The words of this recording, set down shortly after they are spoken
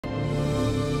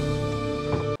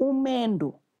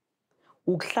umendo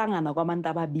ukuhlangana kwabantu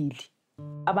ababili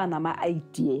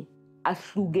abanama-idea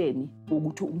ahlukene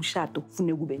ukuthi umshado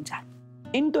ufune kube njani.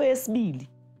 Into yesibili,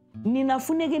 nina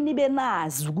funeke nibe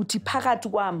nazi ukuthi phakathi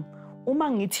kwami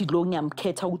uma ngithi lo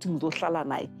ngiyamkhetha ukuthi ngizohlala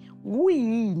naye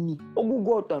kuyini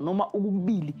okukodwa noma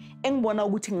okubili engibona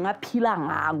ukuthi ngingaphila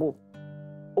ngako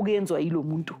okuyenziwa yilo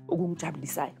muntu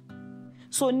okungijabulisayo.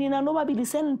 So nina nobabili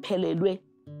seniphelelwe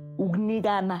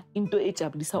ukunikana into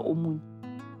ejabulisa omunye.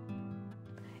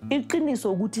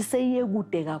 Iqiniso ukuthi seyiye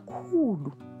kude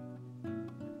kakhulu.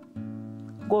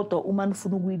 Kodwa uma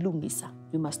nifuna ukuyilungisa,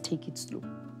 you must take it slow.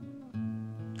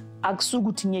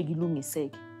 Akusukuthi ngeke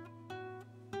ilungiseke.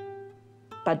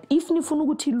 But if nifuna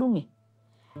ukuthi ilunge,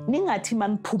 ningathi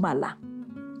maniphuma la.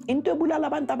 Into ebulala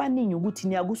abantu abaningi ukuthi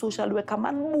niya ku social worker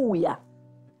manibuya.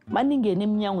 Maningene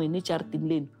eminyangweni ejardini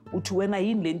lenu uthi wena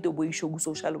yini lento oboyisho ku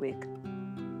social worker.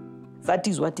 That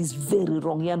is what is very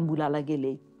wrong yanibulala ke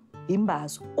leyo.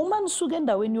 Imbazo. Uma nisuke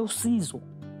endaweni yosizo,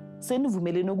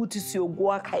 senivumelene ukuthi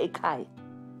siyokwakha ekhaya.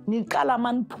 Niqala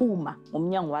maniphuma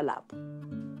ngomnyango walapho.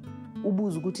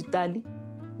 Ubuza ukuthi Tali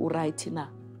uright na?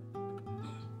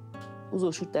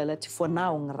 Uzosho uDala athi for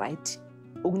now ngiright.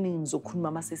 Okuningi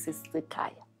ngizokhuluma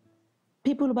masesesekhaya.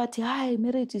 People bathi hi,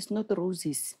 marriage is not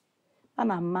roses.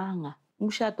 Banamanga.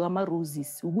 Umshado wama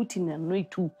roses ukuthi nina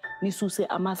noyithu nisuse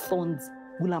ama thorns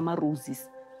kulama roses,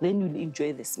 then you'll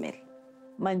enjoy the smell.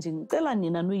 Manje ngicela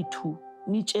nina noyithu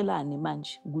nitshelane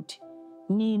manje ukuthi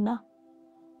nina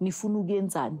nifuna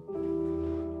ukuyenzani.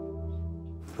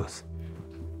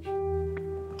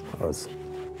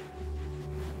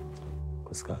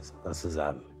 Kusikazi,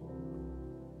 asizame.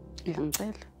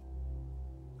 Ngicela.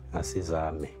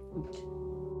 Asizame.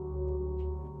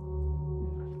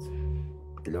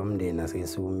 Lo mndeni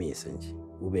asisumise nje.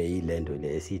 Ube yilento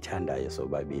le esithandayo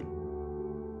sobabili.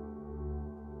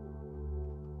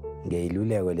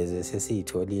 Ngeyiluleko lezi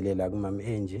sesitholile la kuMam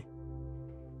Angie.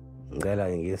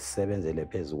 Ngicela ngisebenzele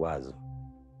phezukwazo.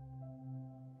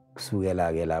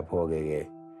 Kusukela ke lapho ke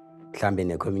mhlambe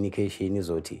necommunication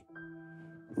izothi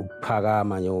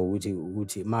ukuphakama nje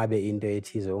ukuthi mabe into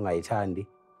ethize ungayithandi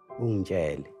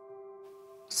ungitshele.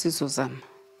 Sizozama.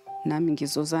 Nami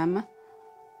ngizozama.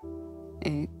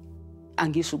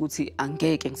 Angisho ukuthi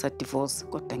angeke ngisa-divorce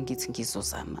kodwa ngithi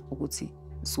ngizozama ukuthi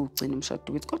siwugcine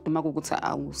umshado wethu kodwa uma kuwukuthi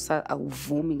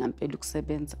awuvumi ngempela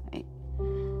ukusebenza.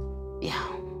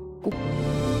 Yeah.